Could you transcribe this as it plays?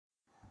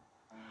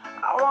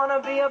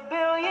wanna be a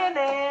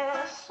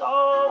billionaire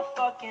so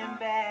fucking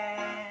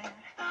bad.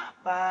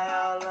 Buy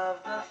all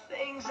of the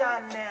things I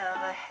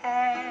never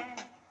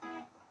had.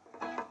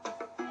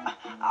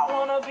 I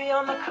wanna be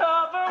on the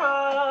cover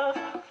of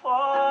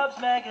Forbes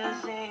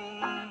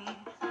magazine,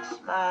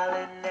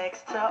 smiling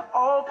next to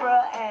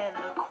Oprah and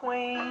the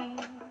Queen.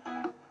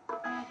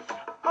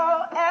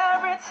 Oh,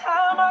 every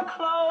time I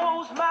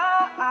close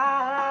my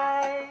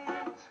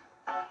eyes,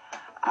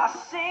 I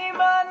see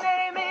my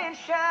name in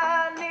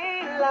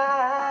shiny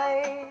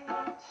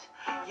lights.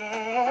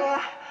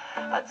 Yeah,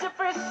 a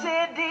different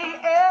city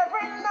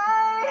every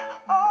night.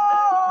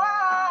 Oh,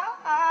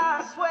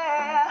 I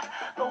swear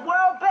the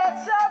world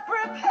better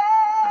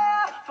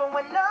prepare for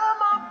when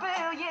I'm a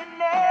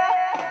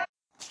billionaire.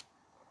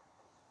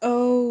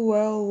 Oh,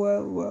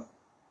 well.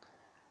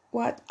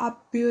 What a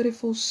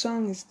beautiful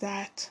song is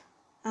that.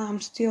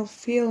 I'm still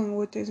feeling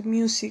with the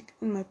music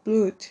in my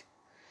blood.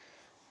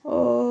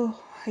 Oh,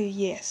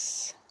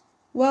 yes.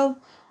 Well,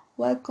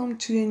 welcome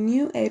to a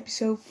new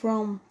episode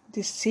from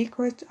The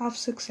Secret of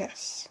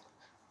Success.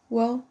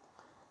 Well,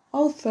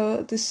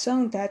 although the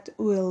song that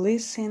we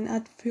listen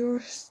at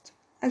first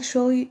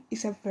actually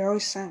is a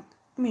very song,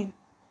 in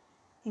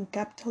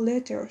capital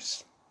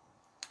letters.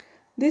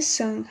 This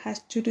song has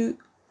to do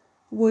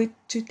with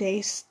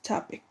today's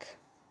topic.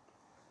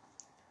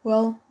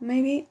 Well,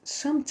 maybe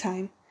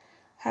sometime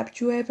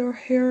have you ever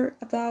heard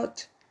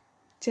about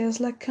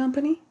Tesla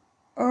company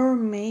or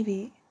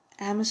maybe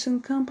Amazon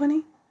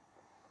company?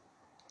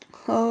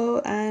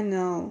 Oh, I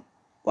know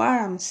what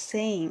I'm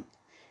saying.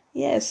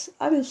 Yes,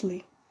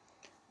 obviously.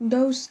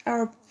 Those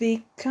are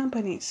big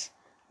companies,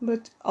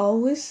 but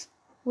always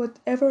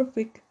whatever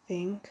big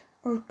thing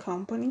or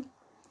company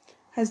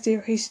has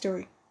their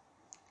history.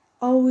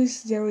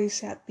 Always there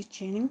is a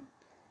beginning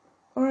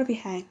or a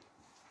behind.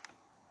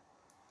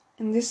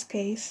 In this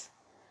case,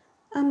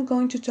 I'm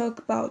going to talk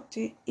about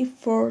the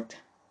effort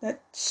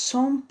that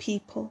some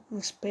people,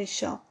 in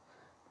special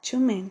two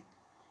men,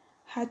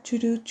 had to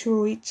do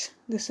to reach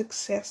the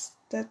success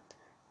that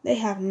they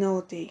have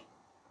nowadays.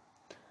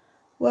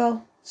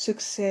 Well,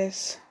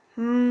 success,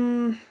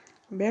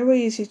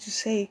 very easy to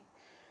say,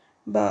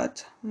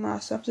 but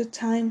most of the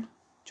time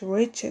to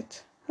reach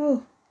it,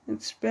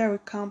 it's very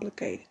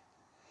complicated.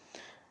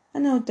 I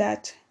know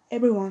that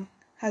everyone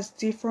has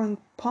different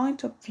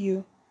point of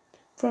view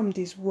from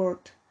this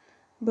world,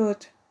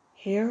 but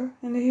here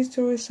in the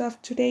histories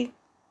of today,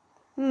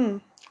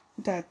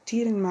 that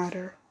didn't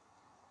matter.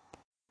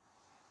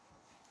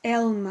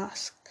 Elon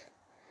Musk,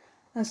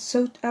 a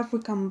South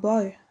African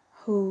boy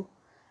who,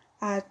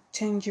 at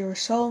 10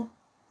 years old,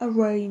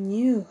 already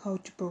knew how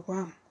to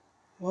program.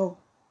 Whoa,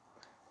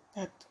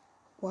 that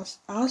was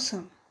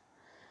awesome.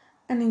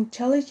 An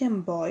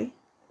intelligent boy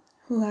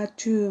who had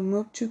to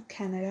move to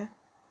Canada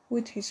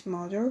with his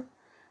mother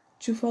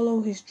to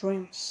follow his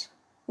dreams.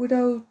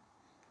 Without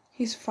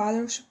his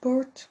father's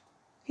support,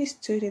 he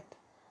studied,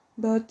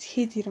 but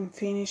he didn't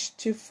finish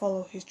to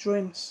follow his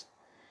dreams.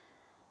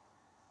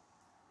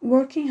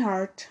 Working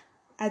hard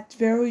at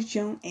very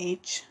young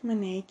age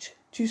managed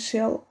to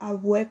sell a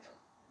web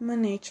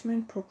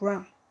management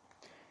program,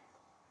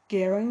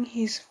 getting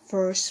his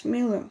first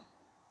million.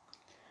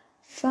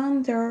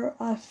 Founder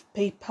of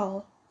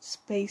PayPal,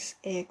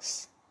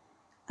 SpaceX,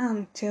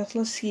 and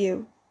Tesla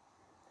CEO,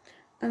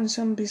 and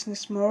some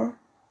business more,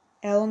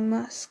 Elon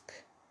Musk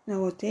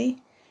nowadays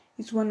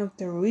is one of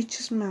the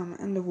richest men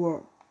in the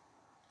world.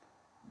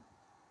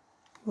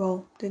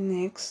 Well, the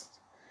next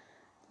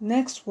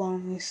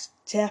one is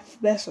Jeff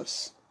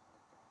Bezos.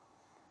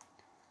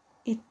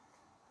 It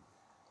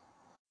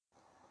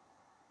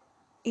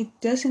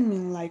it doesn't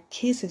mean like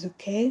kisses,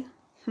 okay?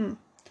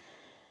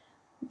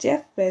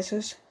 Jeff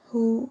Bezos,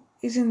 who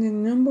is in the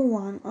number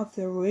one of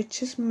the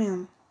richest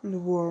men in the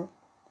world,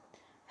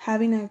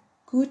 having a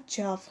good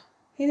job,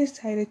 he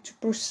decided to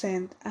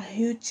present a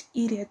huge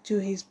idea to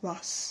his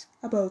boss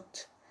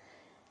about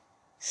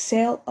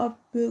sale of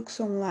books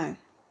online.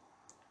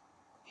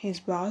 His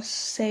boss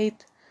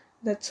said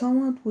that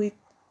someone with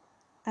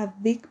a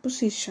big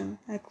position,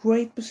 a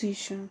great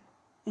position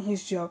in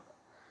his job,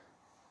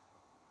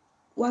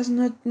 was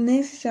not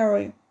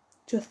necessary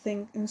to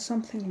think in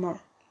something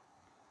more.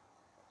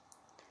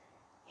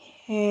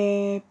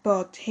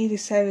 But he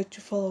decided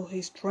to follow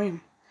his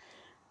dream,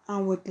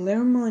 and with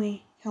little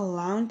money, he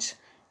launched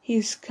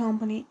his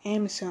company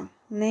Amazon,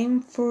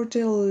 named for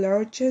the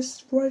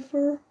largest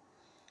river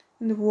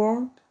in the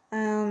world,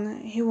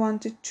 and he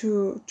wanted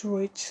to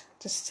reach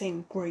the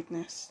same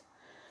greatness.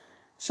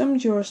 Some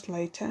years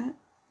later,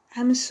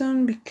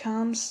 Amazon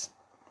becomes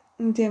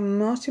the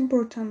most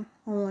important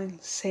online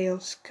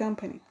sales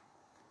company.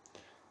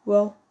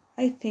 Well,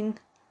 I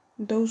think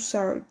those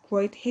are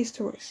great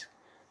histories,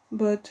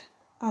 but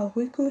as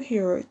we could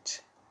hear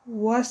it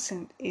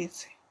wasn't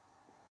easy.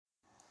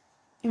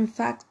 In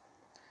fact,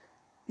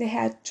 they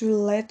had to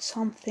let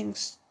some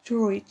things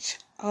to reach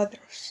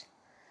others.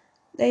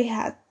 They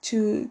had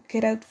to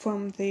get out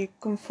from the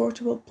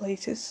comfortable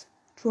places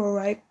to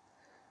arrive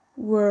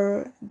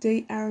where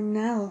they are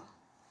now.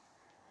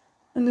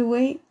 On the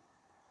way,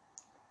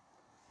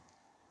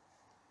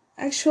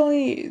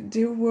 Actually,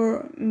 there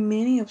were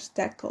many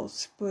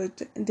obstacles,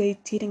 but they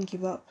didn't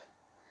give up.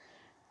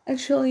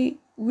 Actually,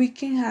 we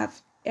can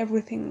have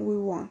everything we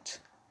want.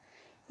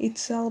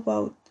 It's all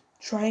about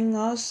trying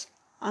us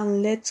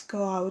and let's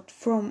go out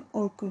from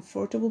our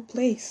comfortable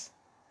place.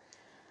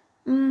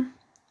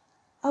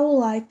 I would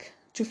like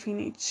to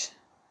finish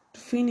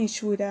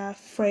with a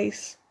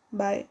phrase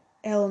by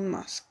Elon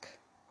Musk.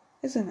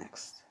 It's the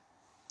next.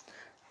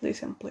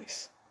 Listen,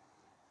 please.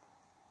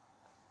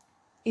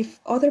 If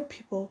other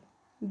people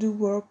do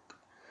work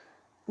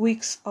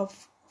weeks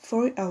of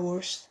 40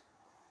 hours,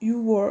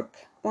 you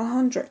work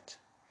 100,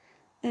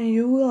 and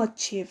you will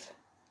achieve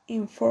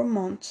in 4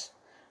 months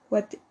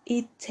what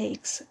it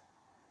takes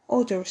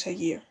others a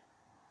year.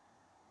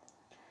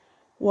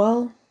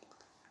 Well,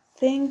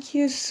 thank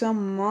you so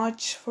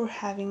much for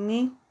having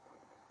me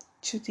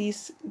to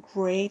this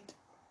great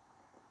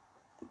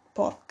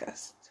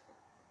podcast.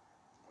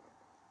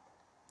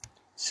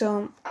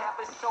 So,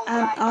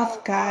 I'm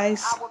off,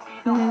 guys.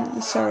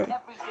 Sorry.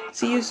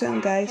 See you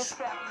soon, guys.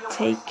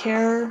 Take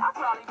care.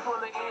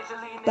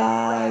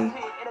 Bye.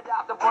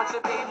 A bunch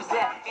of babies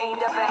that ain't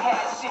never had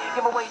shit.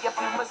 Give away a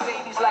few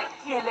Mercedes like,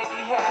 here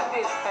lady, have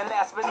this. And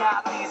last but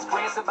not least,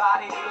 grant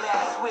somebody their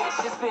last wish.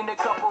 It's been a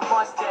couple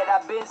months that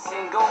I've been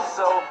single,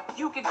 so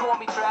you can call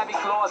me Travis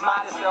Claus,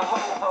 minus the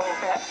ho-ho.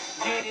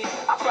 Get it?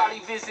 I probably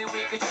visit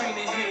with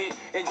Katrina here,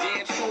 and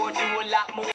damn sure do a lot more.